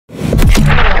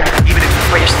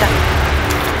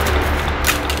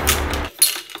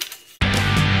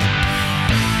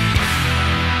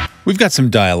We've got some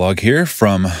dialogue here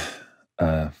from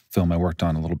a film I worked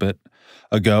on a little bit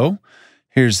ago.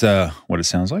 Here's what it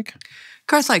sounds like.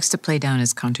 Garth likes to play down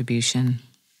his contribution.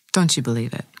 Don't you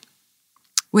believe it?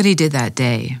 What he did that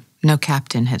day, no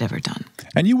captain had ever done.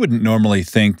 And you wouldn't normally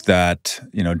think that,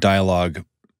 dialogue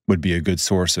would be a good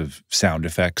source of sound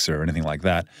effects or anything like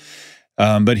that.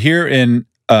 But here in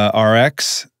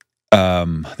RX,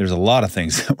 there's a lot of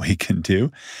things that we can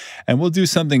do. And we'll do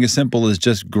something as simple as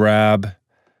just grab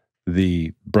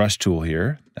the brush tool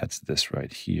here. That's this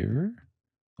right here,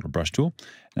 little brush tool.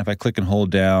 And if I click and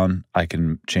hold down, I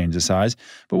can change the size.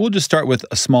 But we'll just start with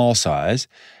a small size.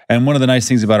 And one of the nice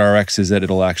things about RX is that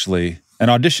it'll actually, and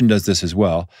Audition does this as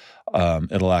well,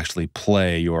 it'll actually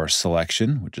play your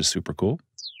selection, which is super cool.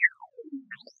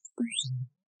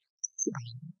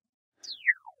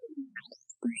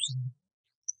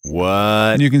 What?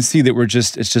 And you can see that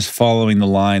it's just following the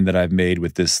line that I've made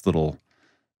with this little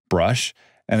brush.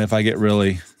 And if I get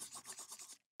really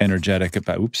energetic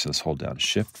about, oops, let's hold down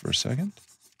Shift for a second.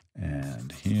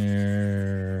 And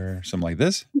here, something like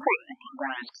this.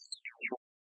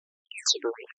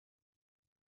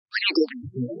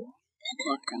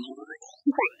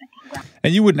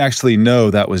 And you wouldn't actually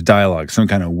know that was dialogue, some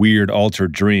kind of weird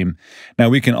altered dream. Now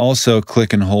we can also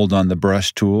click and hold on the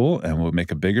brush tool and we'll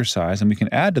make a bigger size and we can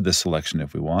add to the selection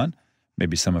if we want.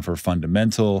 Maybe some of her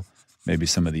fundamental, maybe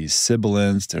some of these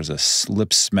sibilants. There's a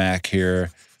lip smack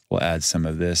here. We'll add some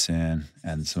of this in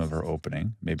and some of her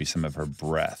opening, maybe some of her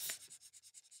breath.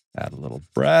 Add a little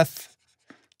breath.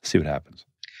 See what happens.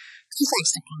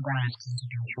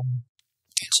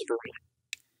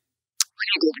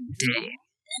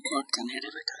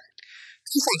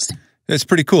 It's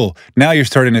pretty cool. Now you're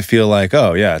starting to feel like,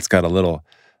 oh yeah, it's got a little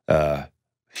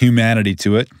humanity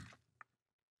to it.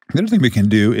 The other thing we can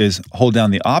do is hold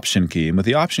down the Option key. And with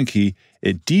the Option key,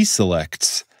 it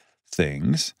deselects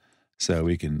things. So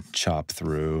we can chop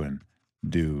through and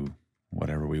do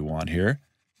whatever we want here.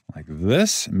 Like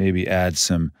this. Maybe add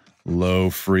some low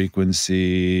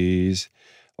frequencies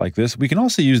like this. We can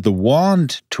also use the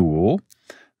Wand tool.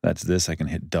 That's this. I can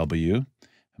hit W.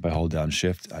 If I hold down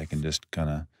Shift, I can just kind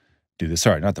of do this.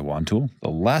 Sorry, not the Wand tool. The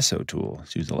Lasso tool.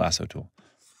 Let's use the Lasso tool.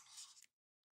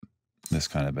 This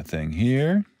kind of a thing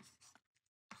here.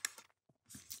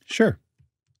 Sure.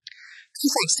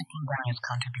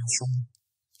 Contribution.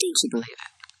 Don't you believe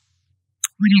it?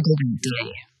 What he did in a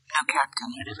day, no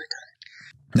captain had ever done.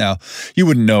 Now, you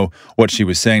wouldn't know what she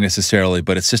was saying necessarily,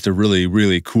 but it's just a really,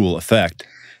 really cool effect.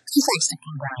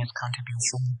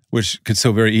 Contribution. Which could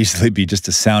so very easily be just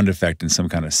a sound effect in some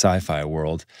kind of sci-fi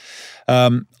world.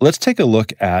 Let's take a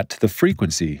look at the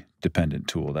frequency dependent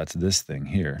tool. That's this thing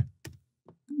here.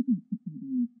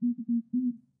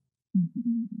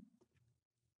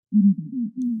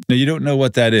 Now, you don't know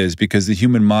what that is because the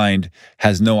human mind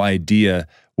has no idea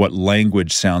what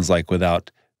language sounds like without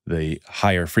the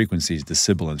higher frequencies, the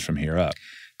sibilants from here up.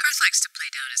 Garth likes to play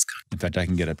down his contribution. In fact, I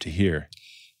can get up to here.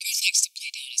 Garth likes to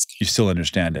play down his contribution. You still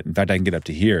understand it. In fact, I can get up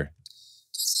to here. Garth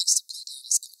likes to play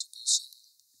down his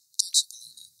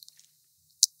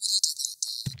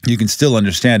contribution. You can still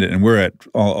understand it, and we're at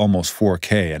almost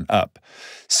 4K and up.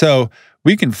 So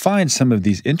we can find some of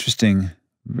these interesting,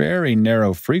 very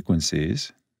narrow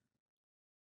frequencies,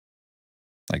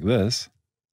 like this.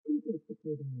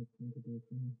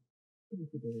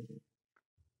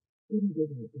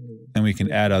 And we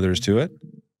can add others to it.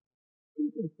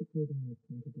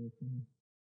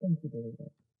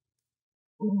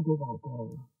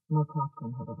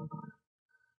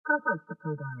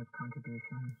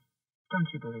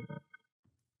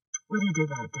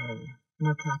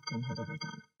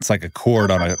 It's like a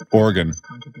chord on an organ.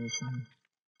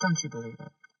 Don't you believe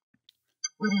it?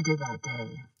 What he did that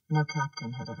day, no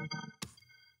captain had ever done.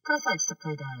 Garth likes to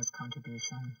play down his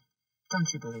contribution.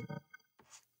 Don't you believe it?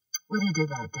 What he did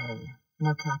that day,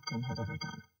 no captain had ever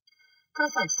done.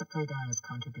 Garth likes to play down his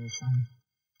contribution.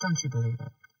 Don't you believe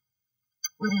it?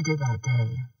 What he did that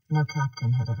day, no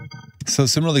captain had ever done. So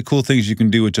some really cool things you can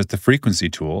do with just the frequency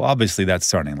tool. Obviously, that's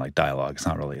sounding like dialogue. It's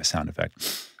not really a sound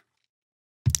effect.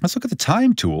 Let's look at the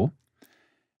time tool.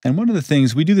 And one of the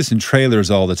things, we do this in trailers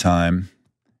all the time,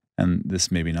 and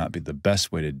this maybe not be the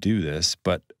best way to do this,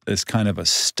 but it's kind of a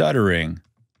stuttering.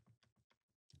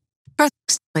 Garth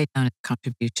likes to play down his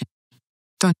contribution.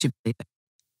 Don't you believe it?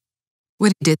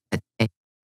 What he did that day,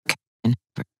 captain had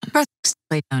ever done. Garth likes to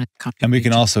play down his contribution. And we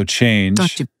can also change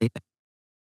Don't you believe it?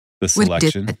 the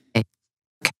selection. What he did that day,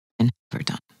 captain had ever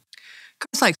done.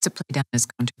 Garth likes to play down his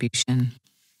contribution.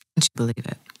 Don't you believe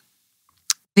it?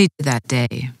 What he did that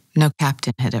day, no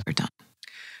captain had ever done.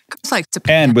 Garth likes to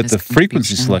play And down with his the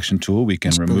frequency contribution. selection tool, we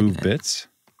can Don't you remove believe it? bits.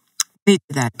 What he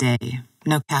did that day,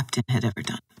 no captain had ever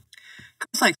done.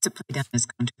 Chris likes to play down his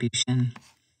contribution.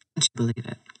 Don't you believe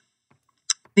it?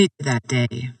 What he did that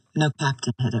day, no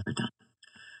captain had ever done.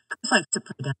 Chris likes to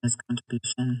play down his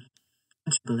contribution.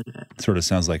 Don't you believe it? Sort of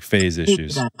sounds like phase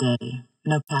issues. That day,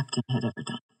 no captain had ever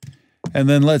done. And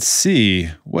then let's see,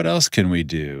 what else can we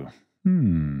do?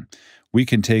 We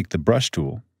can take the brush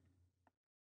tool,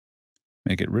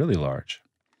 make it really large,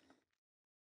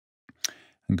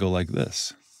 and go like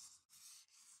this.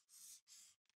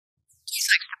 He's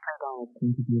like the dialog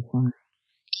seemed to be a fun.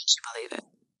 Don't you believe it?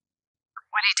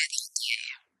 What he did that day,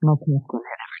 no captain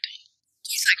had ever done.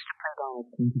 He's like the dialog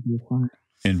seemed to be a fun.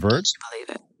 Invert. Don't you believe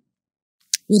it?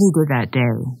 What he did that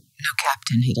day, no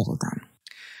captain had ever done.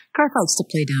 Garth likes to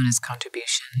play down his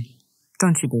contribution.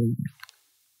 Don't you believe it?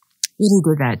 What he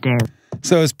did that day.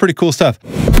 So it's pretty cool stuff.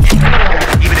 Even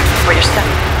if it's for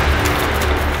yourself.